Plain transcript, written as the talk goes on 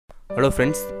Hello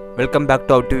friends, welcome back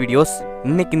to our two videos.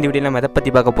 இன்னைக்கு இந்த வீடியோல நம்ம எதை பத்தி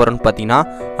பார்க்க போறோம்னு பாத்தீங்கன்னா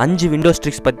 5 விண்டோஸ்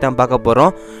ட்ரிக்ஸ் பத்தி தான் பார்க்க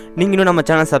போறோம். நீங்க இன்னும் நம்ம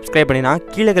சேனலை சப்ஸ்கிரைப் பண்ணினா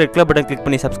கீழ இருக்கிற ரெட் கலர் பட்டன் கிளிக்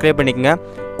பண்ணி சப்ஸ்கிரைப் பண்ணிக்கங்க.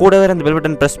 கூடவே அந்த பெல்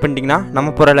பட்டன் பிரஸ் பண்ணிட்டீங்கன்னா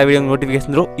நம்ம போற எல்லா வீடியோ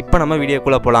நோட்டிஃபிகேஷன் வரும். இப்போ நம்ம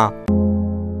வீடியோக்குள்ள போலாம்.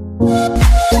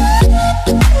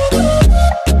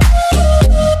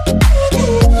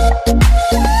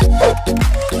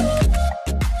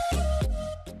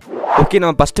 ஓகே,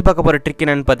 நம்ம ஃபஸ்ட்டு பார்க்க போகிற ட்ரிக்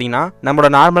என்னென்னு பார்த்தீங்கன்னா, நம்மளோட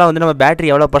நார்மலாக வந்து நம்ம பேட்டரி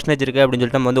எவ்வளோ பர்சன்டேஜ் இருக்குது அப்படின்னு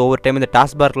சொல்லிட்டு நம்ம வந்து ஒவ்வொரு டைம் இந்த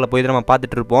டாஸ்க் பார்க்கில் போய் நம்ம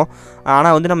பார்த்துட்டு இருப்போம்.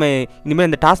 ஆனால் வந்து நம்ம இனிமேல்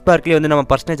இந்த டாஸ்க் பார்க்லேயே வந்து நம்ம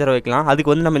பர்சன்டேஜ் வைக்கலாம்.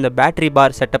 அதுக்கு வந்து நம்ம இந்த பேட்டரி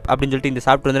பார் செட்டப் அப்படின்னு சொல்லிட்டு இந்த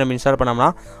சாஃப்ட்வேர் வந்து நம்ம இன்ஸ்டால் பண்ணோம்னா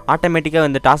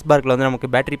ஆட்டோமேட்டிக்காக இந்த டாஸ்க் பார்க்கில் வந்து நமக்கு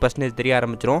பேட்டரி பர்சன்டேஜ் தெரிய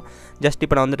ஆரம்பிச்சிடும். ஜஸ்ட்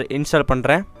இப்போ நான் வந்து இன்ஸ்டால்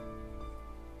பண்ணுறேன்.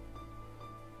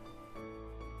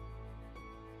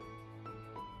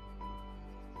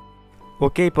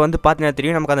 ஓகே, இப்போ வந்து பார்த்தீங்கன்னா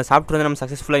தெரியும் நமக்கு அந்த சாஃப்ட்வேர் வந்து நம்ம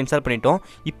சக்ஸஸ்ஃபுல்லாக இன்ஸ்டால் பண்ணிட்டோம்.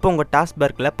 இப்போ உங்கள் டாஸ்க்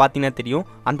பார்க்கில் பார்த்தீங்கன்னா தெரியும்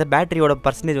அந்த பேட்டரியோட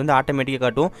பர்சன்டேஜ் வந்து ஆட்டோமேட்டிக்காக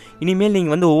காட்டும். இனிமேல்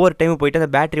நீங்கள் வந்து ஒவ்வொரு டைமும் போய்ட்டு அந்த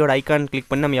பேட்டரியோட ஐக்கான் கிளிக்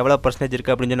பண்ணி நம்ம எவ்வளோ பர்சன்டேஜ்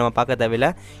இருக்குது அப்படின்னு சொல்லி நம்ம பார்க்க தேவையில்லை.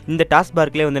 இந்த டாஸ்க்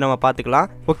பார்க்லேயே வந்து நம்ம பார்த்துக்கலாம்.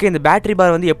 ஓகே, இந்த பேட்டரி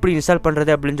பார் வந்து எப்படி இன்ஸ்டால்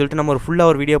பண்ணுறது அப்படின்னு சொல்லிட்டு நம்ம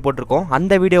ஃபுல்லாக ஒரு வீடியோ போட்டிருக்கோம்.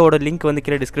 அந்த வீடியோட லிங்க் வந்து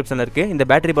கீழே டிஸ்கிரிப்ஷனில் இருக்குது. இந்த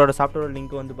பேட்டரி பாரோட சாஃப்ட்வேர்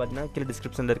லிங்க் வந்து பார்த்தீங்கன்னா கீழே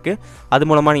டிஸ்கிரிப்ஷனில் இருக்குது. அது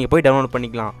மூலமாக நீங்கள் போய் டவுன்லோட்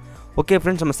பண்ணிக்கலாம். ஓகே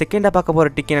ஃப்ரெண்ட்ஸ், நம்ம செகண்டாக பார்க்க போகிற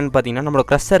ட்ரிக் என்னென்னு பார்த்தீங்கன்னா, நம்மளோட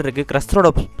க்ரஷர் இருக்குது. க்ரஷரோட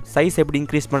சைஸ் எப்படி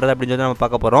இன்க்ரீஸ் பண்ணுறது அப்படின்னு சொல்லி நம்ம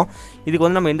பார்க்க போகிறோம். இதுக்கு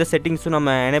வந்து நம்ம எந்த செட்டிங்ஸும்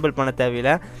நம்ம எனேபிள் பண்ண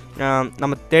தேவையில்லை.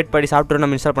 நம்ம தேர்ட் பார்ட்டி சாஃப்ட்வேர்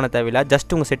நம்ம இன்ஸ்டால் பண்ண தேவையில்லை.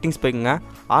 ஜஸ்ட் உங்கள் செட்டிங்ஸ் போய்க்குங்க.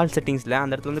 ஆல் செட்டிங்ஸில்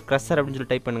அந்த இடத்துல வந்து க்ரஷர் அப்படின்னு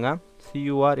சொல்லி டைப் பண்ணுங்கள்.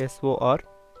 CURSOR.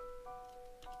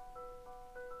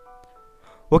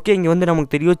 ஓகே, இங்கே வந்து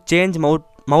நமக்கு தெரியும் சேஞ்ச்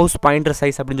மவுஸ் பாயிண்டர்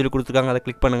சைஸ் அப்படின்னு சொல்லி கொடுத்துருக்காங்க. அதை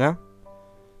கிளிக் பண்ணுங்கள்.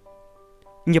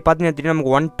 இங்கே பார்த்தீங்கன்னா தெரியும்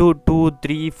நமக்கு 1 2 2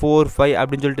 3 4 5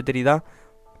 அப்படின்னு சொல்லிட்டு தெரியுதா?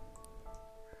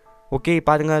 ஓகே,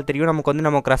 பாருங்க தெரியும் நமக்கு வந்து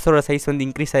நம்ம க்ரஷரோட சைஸ் வந்து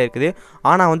இன்க்ரீஸ் ஆகிருக்குது.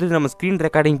 ஆனால் வந்து நம்ம ஸ்க்ரீன்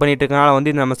ரெக்கார்டிங் பண்ணிட்டு இருக்கனால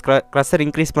வந்து நம்ம க்ரஷர்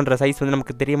இன்க்ரீஸ் பண்ணுற சைஸ் வந்து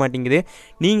நமக்கு தெரிய மாட்டேங்குது.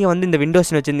 நீங்கள் வந்து இந்த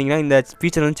விண்டோஸ் வச்சுருந்தீங்கன்னா இந்த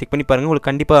ஃபீச்சர் வந்து செக் பண்ணி பாருங்கள், உங்களுக்கு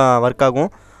கண்டிப்பாக ஒர்க் ஆகும்.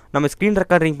 நம்ம ஸ்க்ரீன்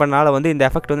ரெக்கார்டிங் பண்ணால வந்து இந்த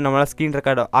எஃபெக்ட் வந்து நம்மளால் ஸ்க்ரீன்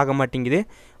ரெக்கார்ட் ஆக மாட்டேங்குது.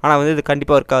 ஆனால் வந்து இது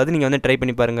கண்டிப்பாக ஒர்க் ஆகுது. நீங்கள் வந்து ட்ரை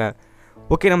பண்ணி பாருங்கள்.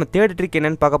 ஓகே, நம்ம தேர்ட் ட்ரிக்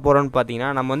என்னென்னு பார்க்க போகிறோம்னு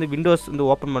பார்த்தீங்கன்னா, நம்ம வந்து விண்டோஸ்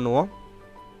வந்து ஓப்பன் பண்ணுவோம்.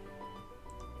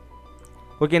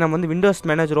 ஓகே, நம்ம வந்து விண்டோஸ்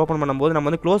மேனேஜர் ஓப்பன் பண்ணும்போது நம்ம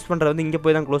வந்து க்ளோஸ் பண்ணுறது வந்து இங்கே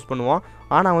போய் தான் க்ளோஸ் பண்ணுவோம்.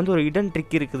 ஆனால் வந்து ஒரு இடன்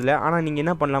ட்ரிக் இருக்குதுல்ல. ஆனால் நீங்கள்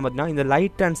என்ன பண்ணலாம் பார்த்தீங்கன்னா, இந்த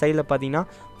லைட் அண்ட் சைடில் பார்த்தீங்கன்னா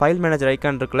ஃபைல் மேனேஜர்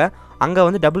ஐக்கான் இருக்குல்ல, அங்கே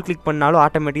வந்து டபுள் கிளிக் பண்ணாலும்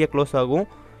ஆட்டோமேட்டிக்காக க்ளோஸ் ஆகும்.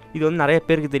 இது வந்து நிறைய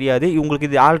பேருக்கு தெரியாது. உங்களுக்கு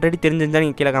இது ஆல்ரெடி தெரிஞ்சிருந்தால்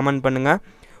நீங்கள் கீழே கமெண்ட் பண்ணுங்கள்.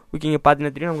 ஓகே, இங்கே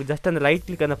பார்த்தீங்கன்னா தெரியும் நமக்கு ஜஸ்ட் அந்த ரைட்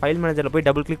கிளிக் அந்த ஃபைல் மேனேஜரில் போய்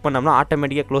டபுள் கிளிக் பண்ணோம்னா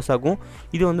ஆட்டோமேட்டிக்காக க்ளோஸ் ஆகும்.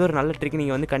 இது வந்து ஒரு நல்ல ட்ரிக்.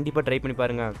 நீங்கள் வந்து கண்டிப்பாக ட்ரை பண்ணி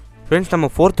பாருங்கள். ஃப்ரெண்ட்ஸ், நம்ம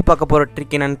ஃபோர்த்து பார்க்க போகிற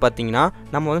ட்ரிக் என்னென்னு பார்த்தீங்கன்னா,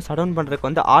 நம்ம வந்து ஷட் பண்ணுறதுக்கு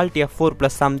வந்து Alt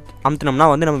F4+ அமுத்தினோம்னா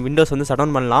வந்து நம்ம விண்டோஸ் வந்து ஷட்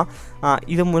பண்ணலாம்.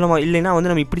 இது மூலமாக இல்லைன்னா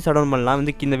வந்து நம்ம இப்படி ஷட் பண்ணலாம்.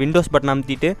 வந்து இந்த விண்டோஸ் பட்டன்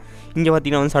அமுத்திட்டு இங்கே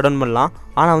பார்த்தீங்கன்னா வந்து ஷட் பண்ணலாம்.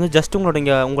 ஆனால் வந்து ஜஸ்ட்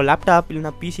உங்கள் லேப்டாப்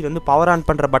இல்லைனா பிசியில் வந்து பவர் ஆன்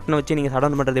பண்ணுற பட்டனை வச்சு நீங்கள்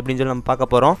ஷட் பண்ணுறது எப்படின்னு சொல்லி நம்ம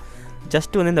பார்க்க போகிறோம்.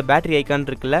 ஜஸ்ட் வந்து இந்த பேட்டரி ஐக்கான்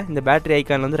இருக்குல்ல, இந்த பேட்டரி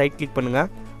ஐக்கான் வந்து ரைட் கிளிக் பண்ணுங்கள்.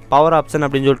 பவர் ஆப்ஷன்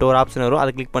அப்படின்னு சொல்லிட்டு ஒரு ஆப்ஷன் வரும்,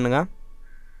 அதை கிளிக் பண்ணுங்கள்.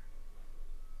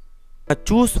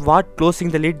 Choose what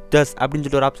closing the lid டஸ் அப்படின்னு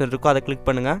சொல்லிட்டு ஒரு ஆப்ஷன் இருக்கும், அதை கிளிக்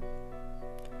பண்ணுங்கள்.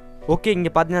 ஓகே,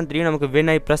 இங்கே பார்த்தீங்கன்னா தெரியும் நமக்கு when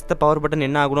I press the power button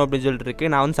என்ன ஆகணும் அப்படின்னு சொல்லிட்டு இருக்குது.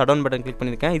 நான் வந்து ஷட் பட்டன் கிளிக்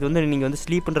பண்ணியிருக்கேன். இது வந்து நீங்கள் வந்து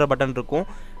ஸ்லீப்ன்ற பட்டன் இருக்கும்.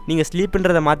 நீங்கள்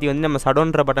ஸ்லீப்ன்றதை மாற்றி வந்து நம்ம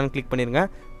ஷட் பட்டன் கிளிக் பண்ணிடுங்க.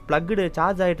 ப்ளக்டு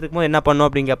சார்ஜ் ஆகிட்டு இருக்கும்போது என்ன பண்ணணும்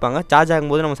அப்படின்னு கேட்பாங்க. சார்ஜ்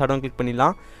ஆகும்போது நம்ம ஷட் கிளிக்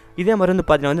பண்ணிடலாம். இதே மாதிரி வந்து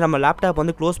பார்த்தீங்கன்னா வந்து நம்ம லேப்டாப்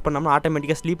வந்து க்ளோஸ் பண்ணோம்னா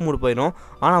ஆட்டோமேட்டிக்காக ஸ்லீப் மூட் போயிடும்.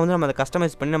 ஆனால் வந்து நம்ம அதை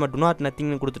கஸ்டமைஸ் பண்ணி நம்ம do not nothing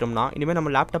கொடுத்துட்டோம்னா இனிமேல்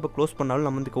நம்ம லேப்டாப்பை க்ளோஸ் பண்ணாலும்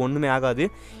நம்ம வந்து ஒன்றுமே ஆகாது.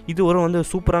 இது ஒரு வந்து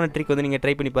சூப்பரான ட்ரிக் வந்து நீங்கள்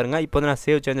ட்ரை பண்ணி பாருங்கள். இப்போ வந்து நான்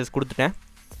சேவ் சேஞ்சஸ் கொடுத்துட்டேன்.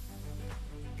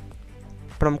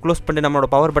 இப்போ நம்ம க்ளோஸ் பண்ணிட்டு நம்மளோட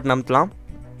பவர் பட்டன் அமுத்தலாம்.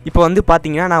 இப்போ வந்து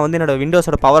பார்த்தீங்கன்னா நான் வந்து என்னோடய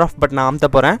விண்டோஸோட பவர் ஆஃப் பட்டன் அமுத்த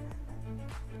போகிறேன்.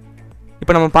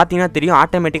 இப்போ நம்ம பார்த்தீங்கன்னா தெரியும்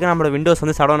ஆட்டோமேட்டிக்காக நம்மளோட விண்டோஸ்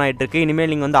வந்து ஷட் டவுன் ஆகிட்டு இருக்குது. இனிமேல்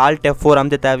நீங்கள் வந்து Alt F4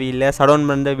 அமுத்த தேவையில்லை. ஷட் டவுன்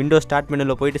பண்ணுற விண்டோஸ் ஸ்டார்ட்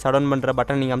மெனுவில் போய்ட்டு ஷட் டவுன் பண்ணுற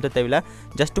பட்டன் நீங்கள் அமுத்த தேவையில்லை.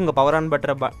 ஜஸ்ட் உங்கள் பவர் ஆன்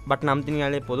பட்டன்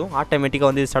அமுத்தினாலே போதும், ஆட்டோமேட்டிக்காக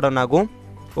வந்து ஷட் டவுன் ஆகும்.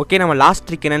 ஓகே, நம்ம லாஸ்ட்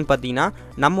ட்ரிக் என்னென்னு பார்த்தீங்கன்னா,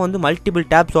 நம்ம வந்து மல்டிபிள்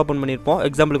டேப்ஸ் ஓப்பன் பண்ணியிருப்போம்.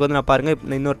 எக்ஸாம்பிளுக்கு வந்து நான் பாருங்கள்,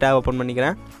 இன்னொரு டேப் ஓப்பன்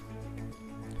பண்ணிக்கிறேன்.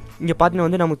 இங்கே பார்த்தீங்கன்னா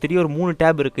வந்து நமக்கு தெரியும் ஒரு 3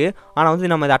 டேப் இருக்குது. ஆனால்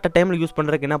வந்து நம்ம அட் அ டைமில் யூஸ்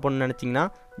பண்ணுறதுக்கு என்ன பண்ணணும்னு நினச்சிங்கன்னா,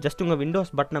 ஜஸ்ட் உங்கள்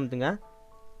Windows button அமுத்துங்க.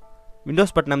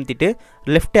 Windows button அமுத்திட்டு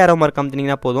left arrow mark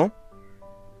அமுத்தினீங்கன்னா போதும்.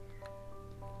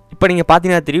 இப்போ நீங்கள்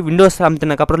பார்த்தீங்கன்னா தெரியும் விண்டோஸ்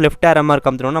அமுத்தினதுக்கப்புறம் லெஃப்ட் ஏரோ மார்க்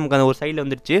அமுத்தினோம்னா நமக்கு அந்த ஒரு சைடில்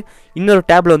வந்துருச்சு. இன்னொரு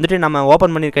டேப்பில் வந்துட்டு நம்ம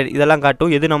ஓப்பன் பண்ணியிருக்க இதெல்லாம்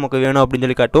காட்டும், எது நமக்கு வேணும் அப்படின்னு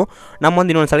சொல்லி காட்டும். நம்ம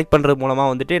வந்து இன்னொன்று செலக்ட் பண்ணுறது மூலமாக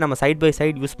வந்துட்டு நம்ம சைட் பை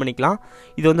சைட் யூஸ் பண்ணிக்கலாம்.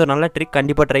 இது வந்து ஒரு நல்ல ட்ரிக்,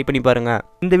 கண்டிப்பாக ட்ரை பண்ணி பாருங்கள்.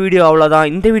 இந்த வீடியோ அவ்வளோதான்.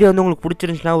 இந்த வீடியோ வந்து உங்களுக்கு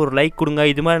பிடிச்சிருந்துச்சுன்னா ஒரு லைக் கொடுங்க.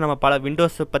 இது மாதிரி நம்ம பல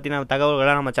விண்டோஸ் பற்றின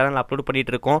தகவல்களாக நம்ம சேனலில் அப்லோட்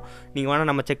பண்ணிகிட்டு இருக்கோம். நீங்கள் வேணால்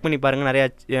நம்ம செக் பண்ணி பாருங்கள்,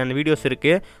 நிறையா வீடியோஸ்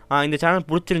இருக்குது. இந்த சேனல்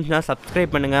பிடிச்சிருந்துச்சுன்னா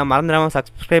சப்ஸ்கிரைப் பண்ணுங்கள். மறந்துடாமல்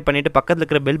சப்ஸ்கிரைப் பண்ணிவிட்டு பக்கத்தில்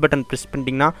இருக்கிற பெல் பட்டன் ப்ரெஸ்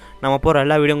பண்ணிட்டீங்கன்னா நம்ம போகிற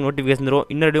எல்லா வீடியோ நோட்டிஃபிகேஷன் வரும்.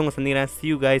 இன்னொரு வீடியோ சந்திக்கிறேன். See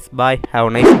you guys. Bye. Have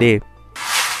a nice day.